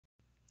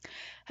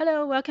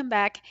Hello, welcome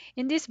back.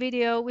 In this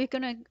video, we're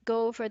going to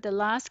go over the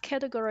last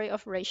category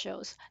of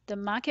ratios, the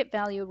market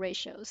value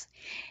ratios.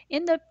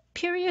 In the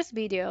previous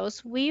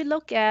videos, we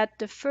look at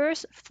the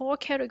first four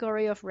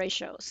category of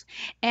ratios.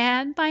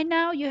 And by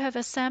now, you have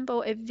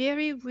assembled a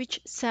very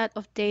rich set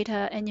of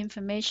data and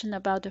information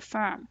about the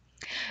firm.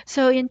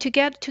 So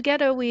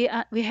together we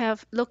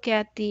have looked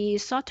at the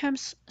short-term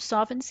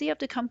solvency of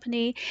the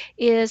company,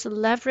 is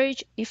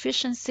leverage,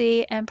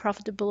 efficiency, and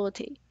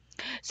profitability.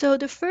 So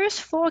the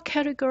first four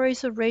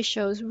categories of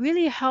ratios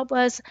really help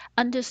us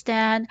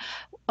understand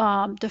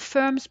the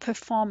firm's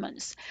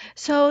performance.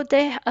 So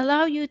they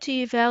allow you to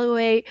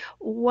evaluate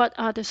what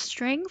are the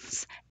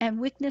strengths and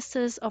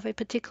weaknesses of a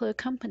particular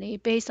company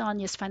based on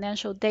its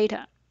financial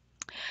data.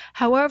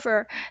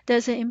 However,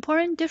 there's an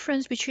important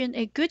difference between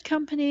a good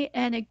company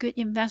and a good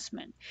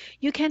investment.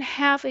 You can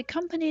have a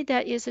company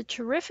that is a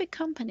terrific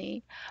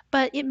company,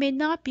 but it may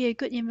not be a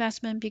good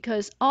investment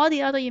because all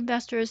the other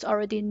investors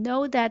already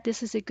know that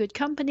this is a good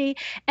company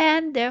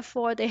and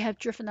therefore they have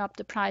driven up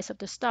the price of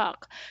the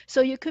stock.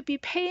 So you could be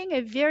paying a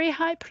very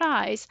high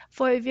price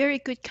for a very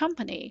good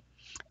company.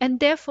 And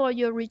therefore,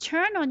 your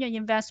return on your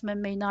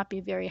investment may not be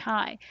very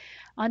high.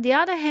 On the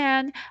other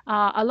hand,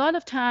 a lot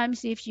of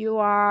times, if you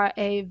are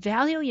a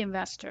value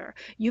investor,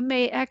 you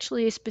may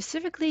actually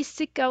specifically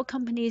seek out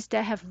companies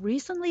that have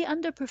recently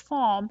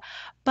underperformed,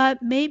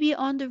 but maybe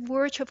on the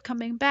verge of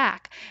coming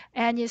back,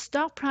 and your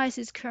stock price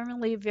is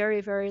currently very,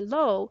 very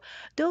low.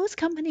 Those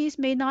companies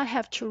may not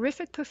have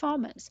terrific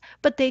performance,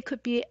 but they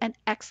could be an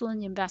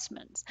excellent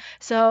investment.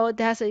 So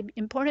that's an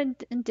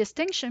important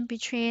distinction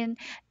between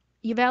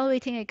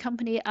evaluating a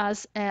company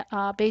as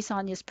based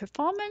on its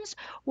performance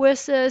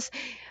versus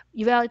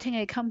evaluating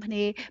a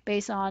company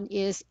based on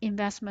its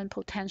investment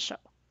potential.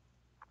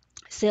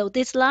 So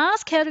this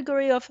last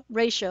category of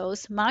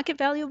ratios, market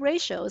value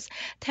ratios,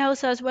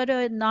 tells us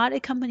whether or not a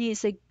company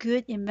is a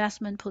good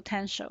investment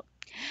potential.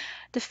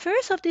 The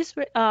first of these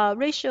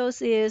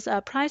ratios is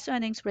price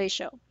earnings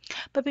ratio.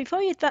 But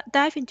before you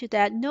dive into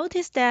that,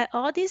 notice that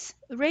all these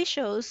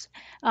ratios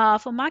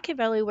for market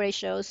value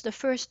ratios, the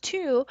first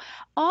two,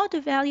 all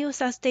the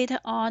values are stated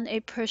on a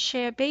per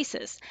share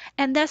basis.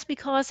 And that's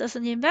because as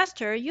an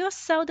investor, you're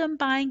seldom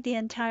buying the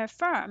entire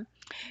firm.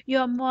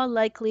 You're more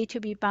likely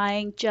to be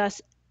buying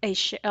just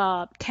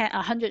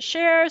 100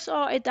 shares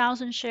or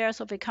 1,000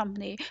 shares of a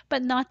company,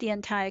 but not the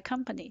entire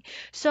company.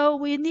 So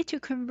we need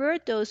to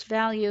convert those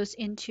values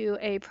into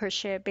a per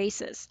share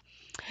basis.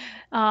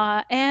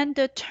 And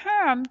the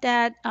term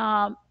that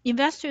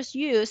investors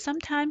use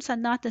sometimes are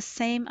not the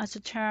same as the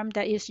term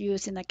that is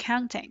used in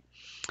accounting.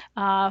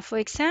 For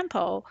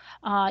example,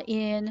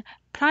 in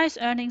price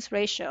earnings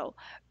ratio,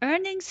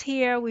 earnings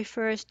here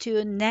refers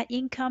to net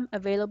income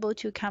available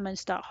to common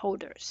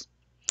stockholders.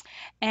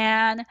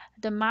 And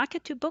the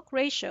market to book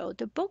ratio,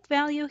 the book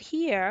value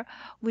here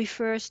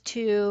refers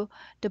to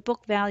the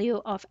book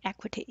value of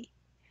equity.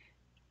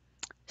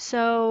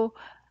 So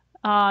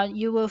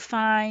you will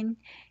find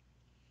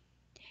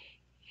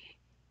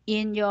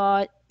in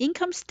your in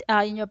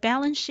your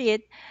balance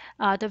sheet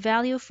the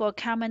value for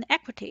common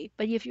equity.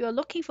 But if you are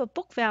looking for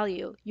book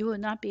value, you will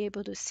not be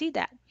able to see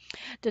that.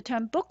 The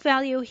term book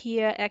value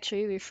here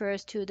actually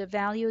refers to the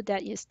value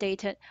that is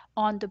stated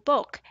on the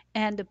book,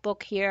 and the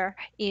book here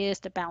is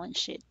the balance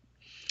sheet.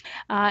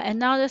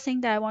 Another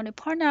thing that I want to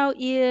point out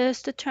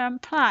is the term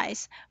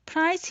price.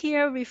 Price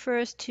here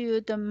refers to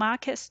the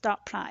market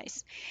stock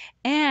price.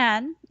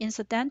 And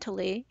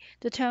incidentally,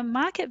 the term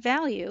market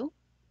value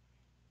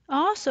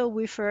also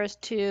refers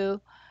to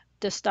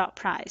the stock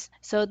price.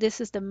 So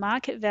this is the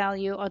market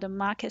value or the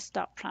market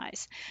stock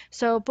price.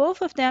 So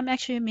both of them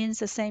actually means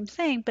the same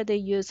thing, but they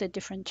use a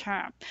different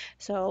term.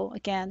 So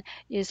again,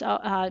 these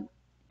are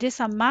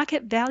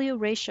market value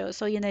ratios.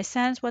 So in a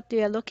sense, what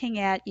they are looking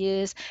at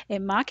is a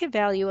market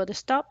value or the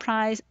stock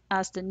price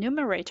as the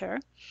numerator,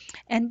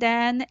 and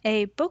then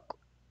a book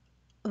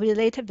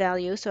related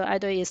value, so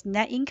either is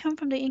net income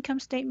from the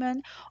income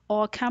statement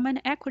or common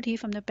equity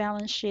from the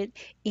balance sheet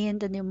in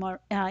the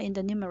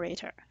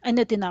numerator and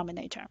the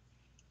denominator.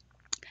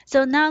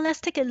 So now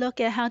let's take a look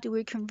at how do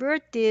we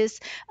convert this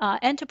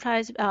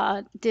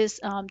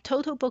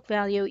total book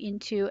value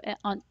into a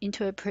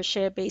per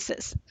share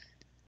basis.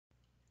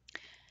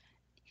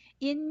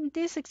 In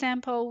this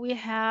example, we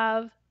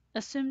have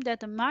assumed that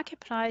the market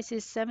price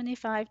is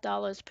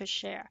 $75 per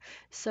share.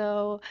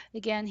 So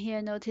again,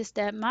 here notice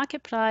that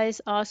market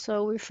price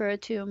also refer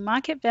to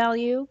market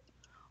value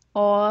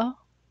or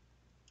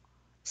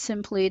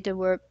simply the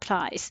word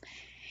price.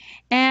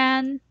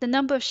 And the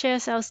number of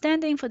shares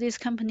outstanding for this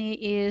company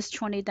is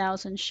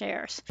 20,000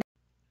 shares.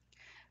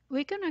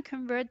 We're going to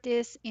convert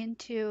this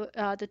into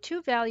the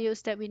two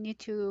values that we need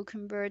to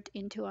convert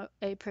into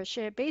a per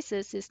share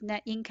basis is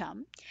net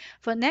income.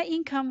 For net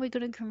income, we're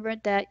going to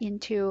convert that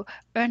into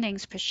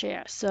earnings per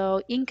share.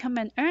 So income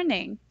and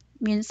earning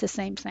means the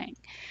same thing.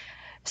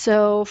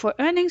 So for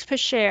earnings per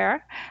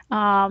share,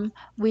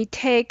 we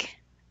take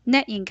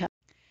net income,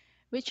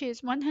 which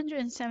is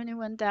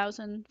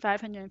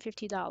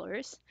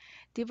 $171,550,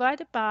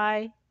 divided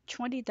by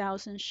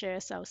 20,000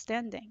 shares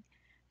outstanding.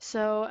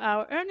 So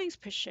our earnings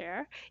per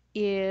share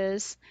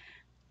is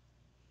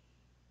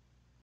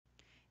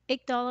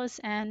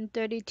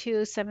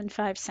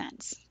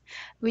 $8.3275.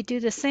 We do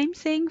the same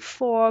thing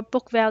for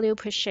book value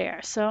per share.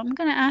 So I'm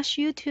going to ask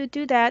you to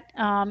do that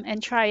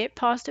and try it.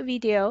 Pause the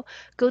video,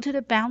 go to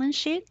the balance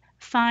sheet,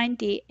 find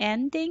the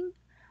ending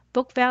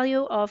book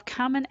value of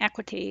common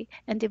equity,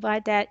 and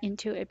divide that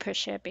into a per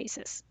share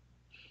basis.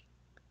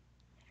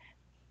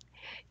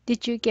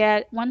 Did you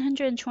get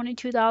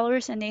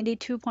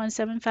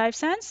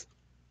 $122.82.75?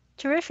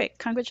 Terrific,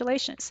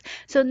 congratulations.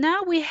 So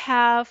now we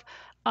have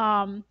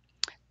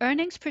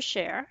earnings per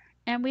share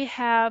and we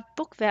have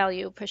book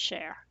value per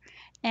share.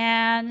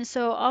 And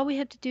so all we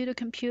have to do to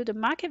compute the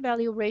market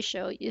value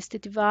ratio is to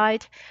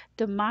divide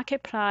the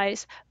market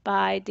price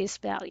by these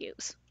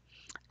values.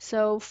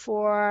 So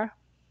for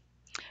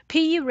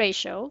PE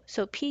ratio,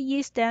 so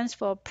PE stands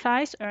for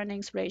price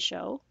earnings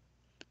ratio.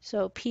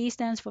 So P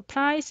stands for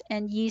price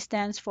and E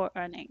stands for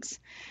earnings.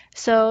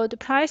 So the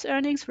price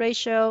earnings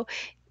ratio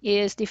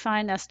is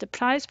defined as the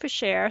price per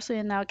share. So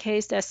in our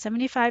case, that's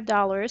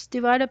 $75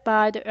 divided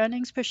by the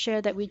earnings per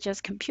share that we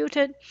just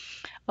computed,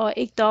 or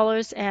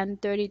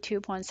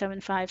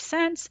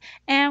 $8.3275,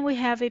 and we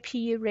have a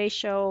PE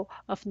ratio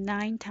of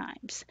 9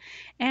 times.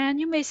 And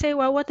you may say,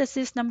 well, what does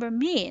this number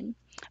mean?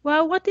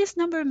 Well, what this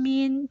number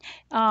mean,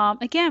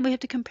 again, we have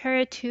to compare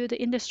it to the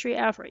industry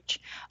average.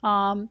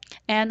 And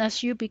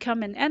as you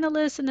become an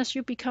analyst and as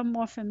you become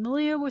more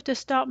familiar with the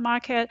stock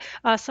market,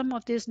 some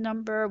of this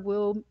number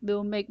will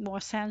make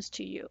more sense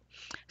to you.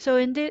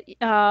 So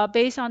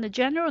based on the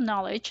general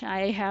knowledge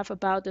I have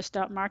about the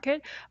stock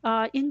market,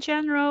 in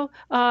general,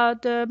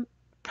 the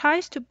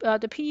price to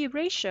the PE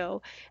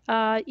ratio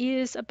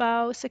is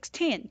about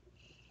 16.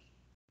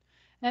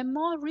 And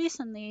more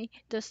recently,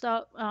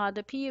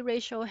 the PE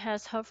ratio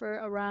has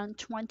hovered around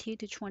 20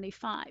 to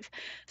 25.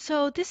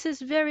 So this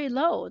is very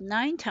low,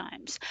 9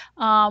 times.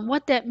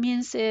 What that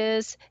means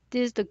is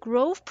the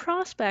growth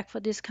prospect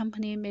for this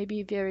company may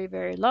be very,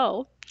 very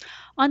low.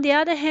 On the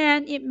other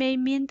hand, it may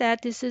mean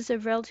that this is a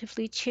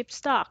relatively cheap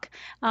stock.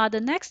 The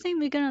next thing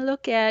we're going to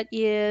look at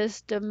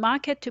is the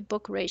market to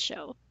book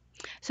ratio.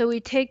 So we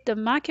take the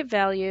market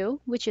value,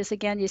 which is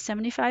again is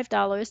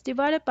 $75,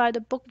 divided by the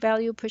book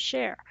value per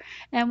share.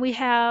 And we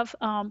have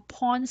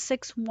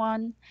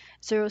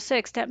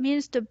 0.6106. That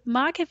means the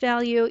market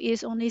value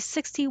is only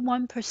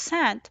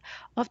 61%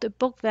 of the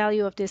book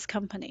value of this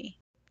company.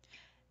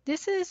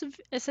 This is,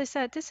 as I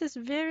said, this is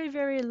very,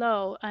 very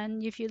low.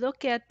 And if you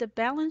look at the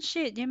balance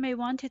sheet, you may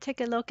want to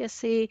take a look and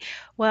see,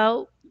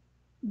 well,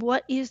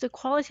 what is the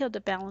quality of the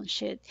balance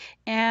sheet.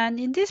 And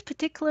in this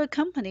particular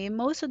company,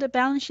 most of the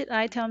balance sheet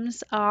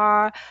items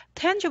are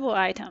tangible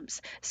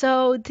items.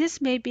 So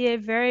this may be a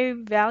very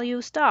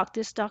value stock.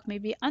 This stock may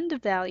be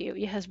undervalued.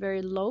 It has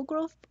very low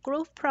growth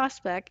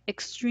prospect,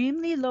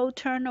 extremely low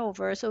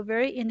turnover, so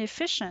very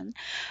inefficient.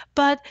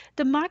 But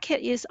the market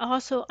is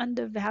also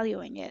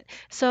undervaluing it.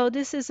 So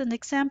this is an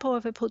example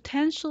of a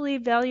potentially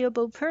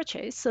valuable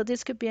purchase. So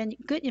this could be a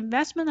good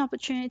investment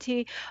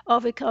opportunity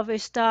of a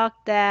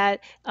stock that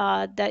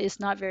is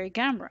not very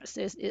glamorous.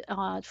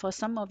 For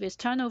some of its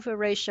turnover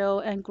ratio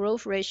and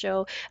growth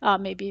ratio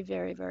may be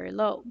very, very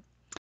low.